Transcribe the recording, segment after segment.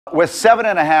With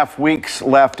 7.5 weeks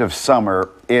left of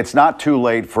summer, it's not too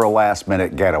late for a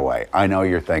last-minute getaway. I know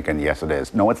you're thinking, yes, it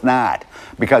is. No, it's not,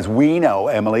 because we know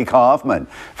Emily Kaufman,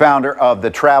 founder of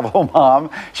The Travel Mom.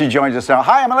 She joins us now.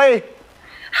 Hi, Emily.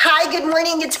 Hi, good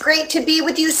morning. It's great to be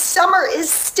with you. Summer is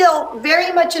still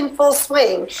very much in full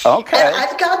swing. Okay. And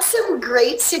I've got some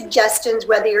great suggestions,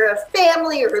 whether you're a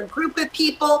family or a group of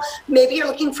people, maybe you're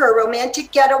looking for a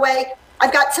romantic getaway.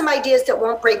 I've got some ideas that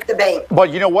won't break the bank. Well,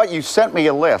 you know what? You sent me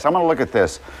a list. I'm going to look at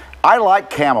this. I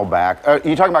like Camelback. Are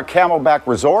you talking about Camelback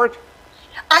Resort?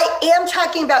 I am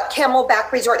talking about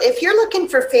Camelback Resort. If you're looking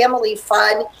for family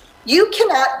fun, you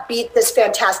cannot beat this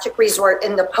fantastic resort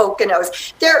in the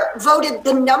Poconos. They're voted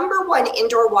the #1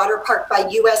 indoor water park by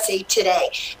USA Today.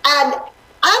 And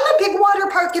I'm a big water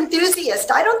park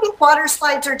enthusiast. I don't think water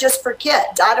slides are just for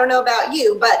kids. I don't know about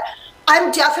you, but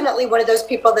I'm definitely one of those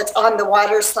people that's on the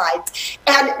water slides.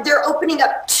 And they're opening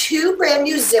up 2 brand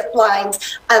new zip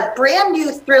lines, a brand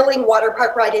new thrilling water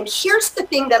park ride. And here's the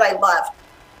thing that I love.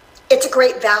 It's a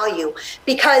great value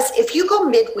because if you go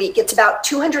midweek, it's about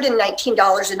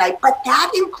 $219 a night, but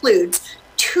that includes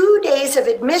 2 days of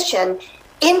admission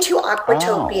into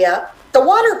Aquatopia, the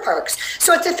water parks.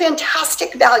 So it's a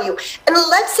fantastic value. And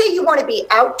let's say you want to be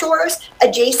outdoors,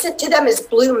 adjacent to them is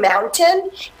Blue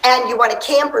Mountain, and you want to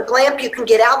camp or glamp, you can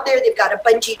get out there. They've got a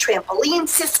bungee trampoline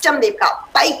system. They've got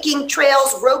biking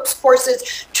trails, ropes courses,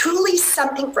 truly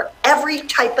something for every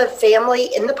type of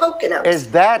family in the Poconos.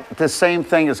 Is that the same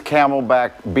thing as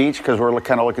Camelback Beach? Because we're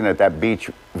kind of looking at that beach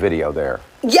video there.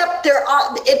 Yep,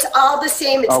 it's all the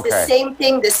same. It's the same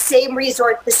thing, the same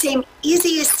resort, the same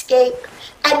easy escape.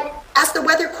 And as the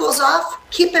weather cools off,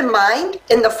 keep in mind,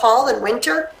 in the fall and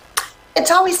winter,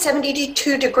 it's always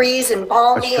 72 degrees and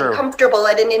balmy and comfortable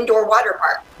at an indoor water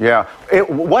park. Yeah.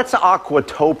 What's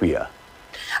Aquatopia?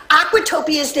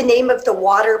 Aquatopia is the name of the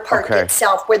water park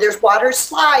itself, where there's water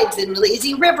slides and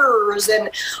lazy rivers and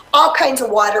all kinds of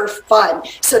water fun.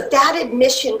 So that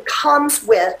admission comes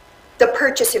with the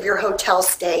purchase of your hotel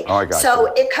stay. Oh, I got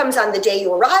so it comes on the day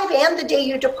you arrive and the day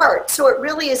you depart. So it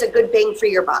really is a good bang for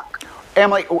your buck.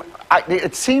 Emily,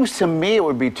 it seems to me it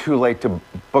would be too late to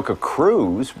book a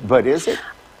cruise, but is it?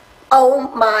 Oh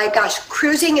my gosh,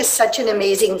 cruising is such an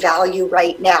amazing value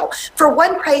right now. For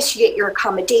one price, you get your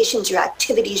accommodations, your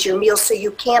activities, your meals, so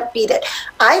you can't beat it.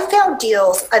 I found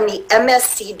deals on the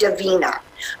MSC Divina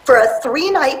for a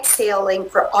 3-night sailing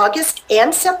for August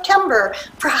and September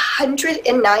for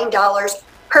 $109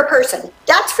 per person.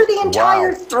 That's for the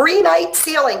entire 3-night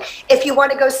sailing. If you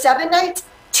want to go 7 nights,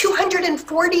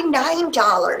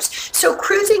 $249. So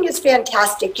cruising is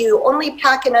fantastic. You only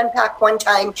pack and unpack one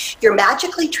time. You're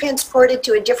magically transported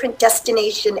to a different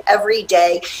destination every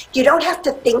day. You don't have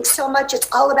to think so much. It's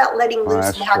all about letting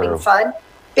loose and having fun.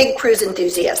 Big cruise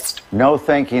enthusiast. No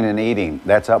thinking and eating.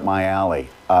 That's up my alley.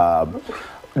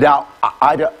 Now,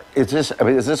 is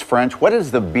this French? What is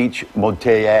the beach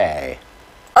motel?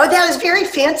 Oh, that was very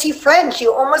fancy French.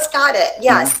 You almost got it.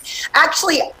 Yes.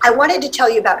 Actually, I wanted to tell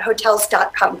you about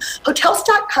Hotels.com.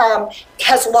 Hotels.com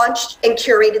has launched and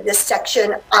curated this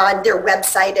section on their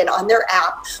website and on their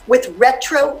app with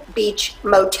retro beach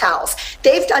motels.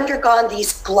 They've undergone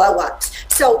these glow-ups.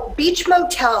 So beach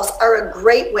motels are a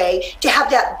great way to have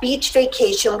that beach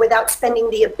vacation without spending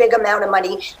the big amount of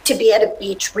money to be at a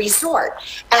beach resort.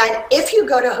 And if you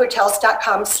go to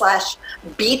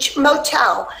hotels.com/beach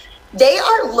motel, they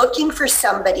are looking for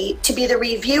somebody to be the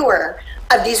reviewer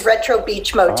of these retro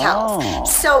beach motels.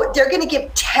 So they're going to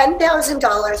give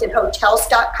 $10,000 in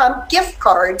Hotels.com gift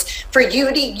cards for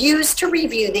you to use to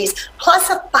review these, plus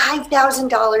a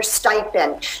 $5,000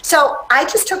 stipend. So I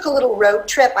just took a little road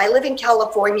trip. I live in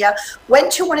California,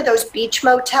 went to one of those beach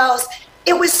motels.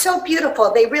 It was so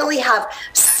beautiful. They really have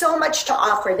so much to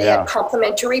offer. They had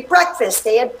complimentary breakfast.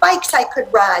 They had bikes I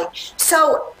could ride.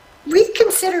 So we'd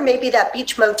consider maybe that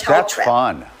beach motel trip. That's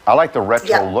fun. I like the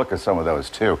retro look of some of those,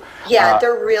 too. Yeah,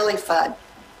 they're really fun.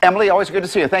 Emily, always good to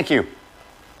see you. Thank you.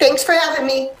 Thanks for having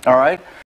me. All right.